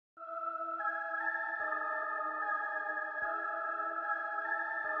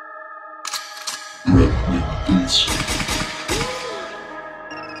Retnik Beats.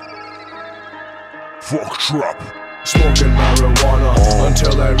 Fuck trap. Smoking marijuana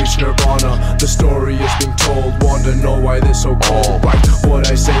until I reach nirvana. The story is being told, want to know why this so cold. Right, what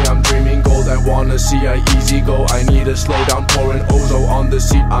I say, I'm dreaming gold. I wanna see I easy go. I need to slow down, pouring Ouzo on the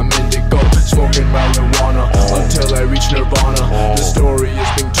seat, I'm indigo. Smoking marijuana until I reach nirvana. The story is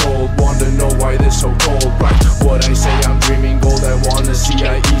being told, want to know why this so cold. Right, what I say, I'm dreaming gold. I wanna see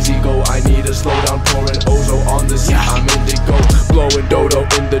I easy go. I need to slow down, pouring Ouzo on the seat, I'm indigo. Blowing dodo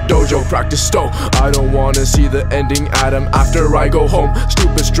in the dojo, practice stow. I don't wanna see the ending atom after I go home.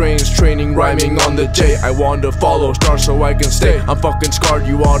 Stupid strains, training, rhyming on the J. I want to follow stars so I can stay. I'm fucking scarred,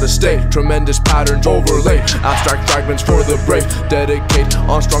 you ought to stay. Tremendous patterns overlay, abstract fragments for the brave. Dedicate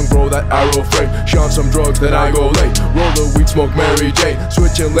on Strongbow, that arrow frame. She on some drugs, then I go late. Roll the weed, smoke Mary J.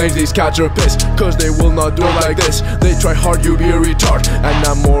 Switching lanes, these cats are pissed, cause they will not do it like this. They try hard, you be a retard, and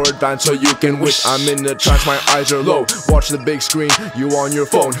I'm more advanced so you can wish. I'm in the trance, my eyes are low. Watch the big screen, you on your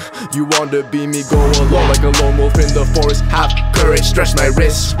phone. You want to be me, go alone like a lone wolf in the forest. Have courage, stretch my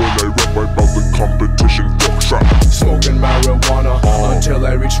wrists When I rap my mouth in competition, fuck trap. Smoking marijuana until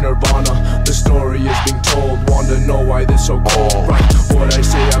I reach nirvana. The story is being told, want to know why this so cold. Right, what I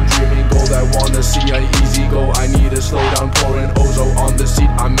say, I'm dreaming gold. I wanna see I easy go. I need to slow down, pouring Ouzo on the seat,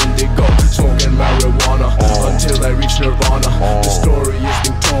 I'm indigo. Smoking marijuana until I reach nirvana. The story is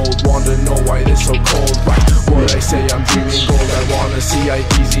being told, want to know why this so cold. Right, what I say, I'm dreaming gold. I wanna see I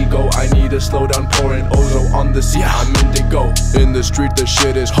easy go. I need to slow down, pouring Ouzo on the seat, I'm indigo. In the street the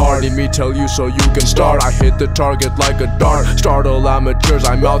shit is hard, let me tell you so you can start. I hit the target like a dart, startle amateurs,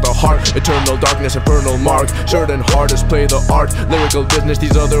 I'm out the heart. Eternal darkness, infernal mark, certain hardest play the art. Lyrical business,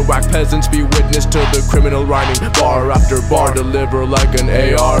 these other whack peasants be witness to the criminal rhyming. Bar after bar, deliver like an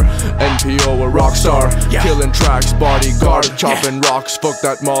AR. NPO, a rock star, killing tracks, bodyguard, chopping rocks. Fuck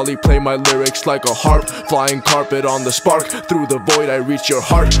that molly, play my lyrics like a harp. Flying carpet on the spark, through the void I reach your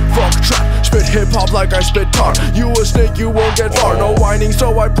heart. Fuck trap, spit hip hop like I spit tar. You a snake, you won't get far. No whining,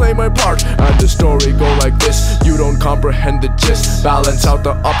 so I play my part. And the story go like this, you don't comprehend the gist. Balance out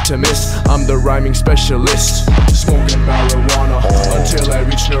the optimist, I'm the rhyming specialist. Smoking marijuana until I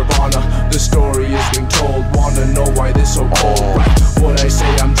reach nirvana. The story is being told, wanna know why this so cold. Right, what I say,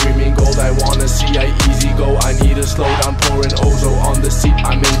 I'm dreaming gold. I wanna see I easy go. I need to slow down, pouring Ouzo on the seat,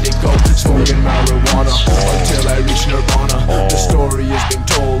 I'm indigo. Smoking marijuana until I reach nirvana. The story is being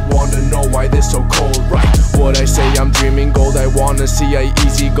told, wanna know why this so cold. Right, what I say, I'm dreaming gold. I wanna see I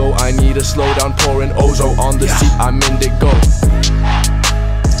easy go. I need to slow down, pouring Ouzo on the seat, I'm indigo.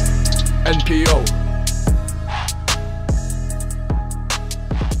 NPO.